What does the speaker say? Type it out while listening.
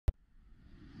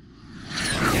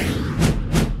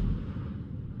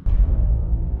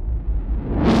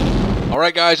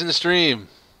Alright guys, in the stream,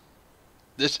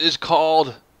 this is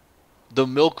called the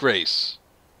milk race.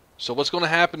 So what's going to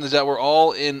happen is that we're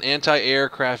all in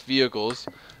anti-aircraft vehicles.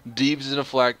 Deebs is in a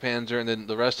Flak Panzer, and then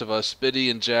the rest of us, Spitty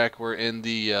and Jack, were in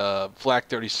the Flak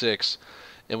 36.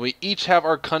 And we each have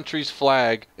our country's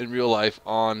flag in real life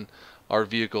on our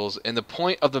vehicles. And the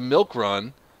point of the milk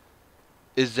run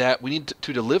is that we need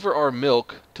to deliver our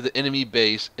milk to the enemy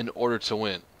base in order to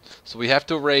win. So we have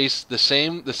to race the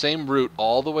same route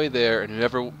all the way there, and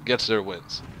whoever gets there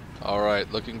wins.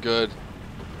 Alright, looking good.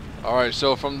 Alright,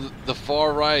 so from the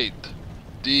far right,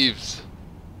 Deeves.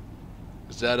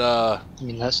 Is that I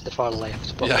mean, that's the far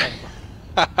left, but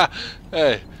yeah.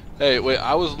 hey, wait,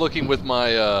 I was looking with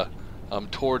my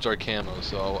towards our camo,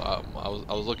 so I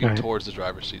was looking right towards the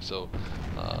driver's seat, so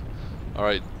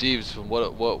alright, Deeves,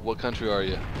 what country are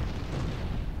you?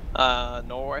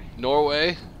 Norway.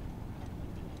 Norway?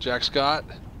 Jack Scott?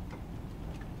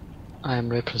 I am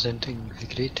representing the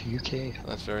great UK.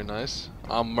 That's very nice.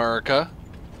 America.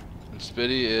 And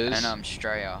Spitty is... And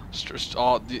Australia.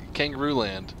 The Kangaroo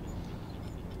Land.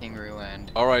 Kangaroo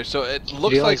Land. Alright, so it You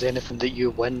looks realise like... anything that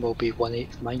you win will be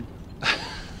 1/8 mine.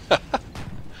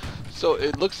 So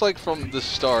it looks like from the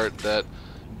start that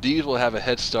Dees will have a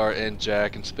head start and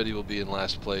Jack and Spitty will be in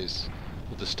last place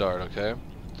with the start, okay?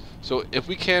 So if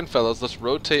we can, fellas, let's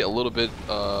rotate a little bit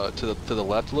to the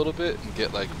left a little bit and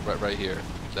get like right here.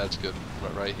 That's good.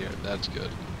 Right here. That's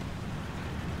good.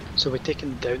 So we're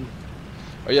taking down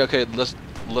Oh yeah, okay. Let's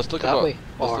look at that way.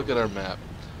 let's look at our map.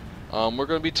 We're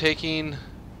gonna be taking.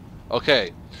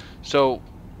 Okay, so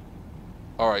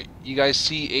all right. You guys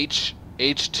see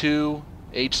H2,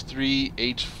 H3,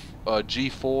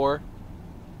 G4.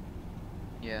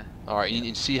 Yeah. All right.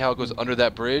 You see how it goes under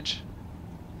that bridge?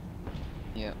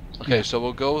 Yeah. Okay, Yeah. so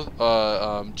we'll go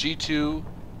G2,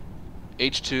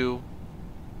 H2,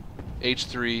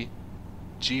 H3,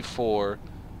 G4,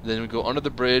 then we go under the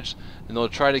bridge, and they'll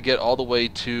try to get all the way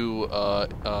to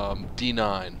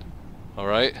D9. All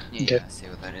right? Yeah, Okay. I see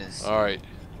what that is. All right.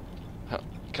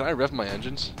 Can I rev my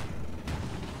engines?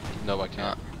 No, I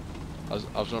can't. I was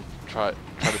gonna try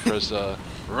to press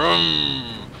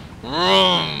rum,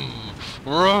 rum,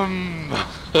 rum.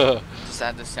 Just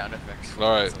add the sound effects. All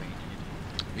right.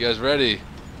 You guys ready?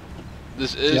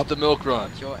 This is Yep. the milk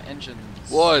run. Your engines.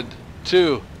 1,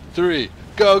 2, 3,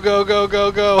 go, go, go,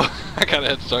 go, go! I got a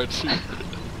head start too.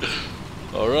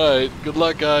 Alright, good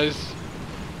luck guys.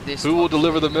 This Who will one's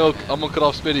deliver the milk? man. I'm gonna cut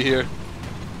off Spitty here.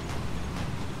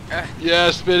 Yeah,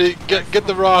 Spitty, get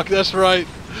the rock, that's right.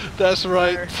 That's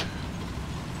right.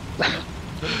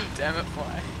 Damn it,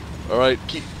 Fly. Alright,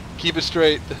 keep it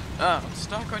straight. Oh, I'm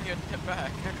stuck on your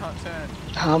back. I can't turn.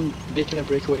 I'm making a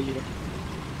breakaway here.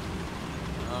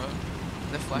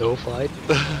 The flag. No flight.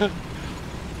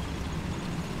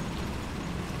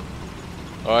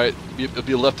 Alright, it'll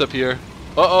be left up here.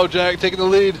 Uh-oh, Jack, taking the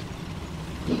lead.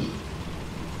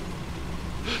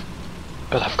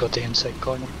 But I've got the inside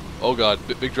corner. Oh god,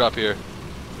 big drop here.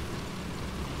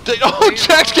 Oh,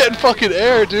 Jack's getting fucking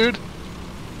air, dude.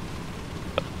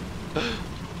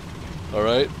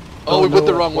 Alright. Oh, we went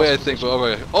the wrong way, I think. But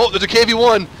alright. Oh, there's a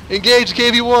KV-1. Engage the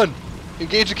KV-1.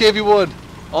 Engage the KV-1.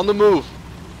 On the move.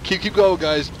 Keep going,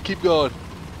 guys. Keep going.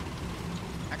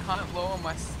 I can't lower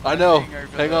my. I know. thing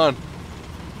over Hang there. on.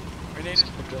 We need to.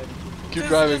 Keep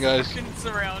driving, guys. Fucking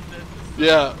surrounded.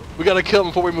 Yeah, we gotta kill him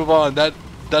before we move on.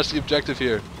 That's the objective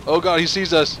here. Oh god, he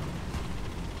sees us.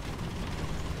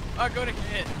 I got a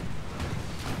hit.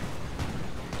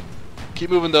 Keep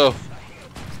moving though.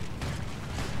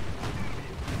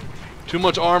 Too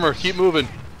much armor. Keep moving.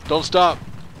 Don't stop.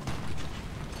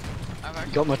 I'm You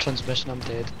actually. got my transmission, I'm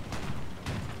dead.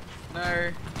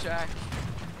 No, Jack.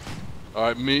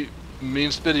 Alright, me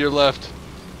and Spitty are left.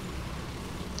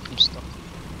 I'm stuck.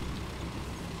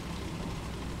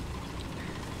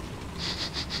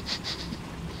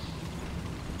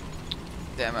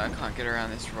 Damn it, I can't get around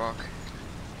this rock.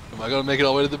 Am I gonna make it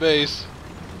all the way to the base?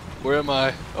 Where am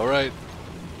I? Alright.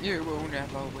 You will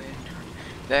never win.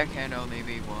 There can only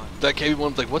be one. That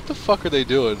KV-1's like, what the fuck are they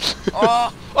doing?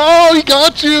 Oh! Oh, he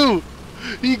got you!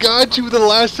 He got you with the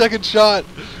last second shot.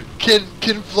 Can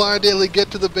PhlyDaily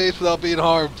get to the base without being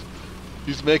harmed?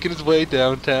 He's making his way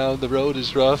downtown. The road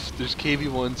is rough. There's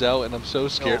KV-1s out, and I'm so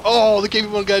scared. Oh, the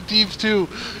KV-1 got Deeps too.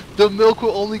 The milk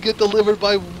will only get delivered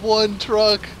by one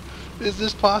truck. Is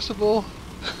this possible?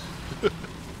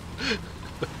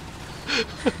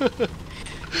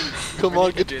 Come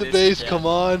on, get to the base. Come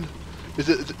on. Is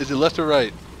it left or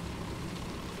right?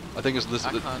 I think it's this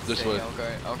I can't this see. way.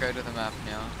 I'll go to the map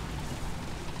now.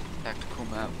 Tactical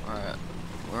map. Alright.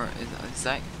 Where is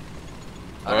that?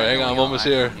 Alright, hang on, I'm almost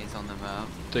here. He's on the map.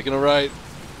 Taking a right.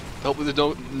 Hopefully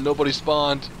there's nobody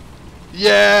spawned.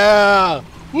 Yeah!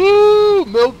 Woo!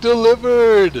 Milk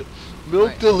delivered! Milk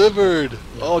Right. delivered!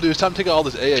 Yeah. Oh, dude, it's time to take out all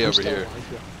this AA over Two-star here. life,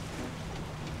 yeah.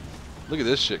 Look at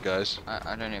this shit, guys.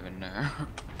 I don't even know.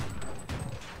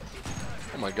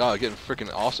 Oh my god, getting freaking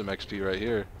awesome XP right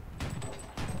here.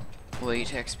 Elite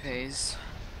XPs.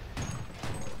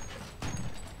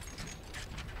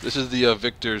 This is the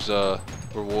victor's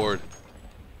reward.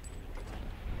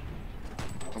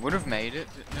 I would have made it,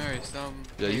 but no, some.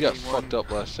 Yeah, you got maybe fucked one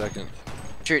up last second.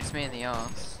 Shoots me in the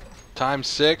ass. Times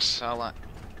 6, So I like.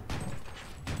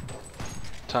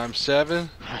 times 7,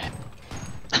 Right.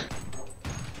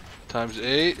 times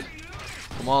 8.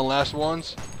 Come on, last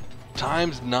ones.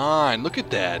 Times 9. Look at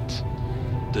that.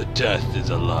 The death is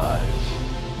alive.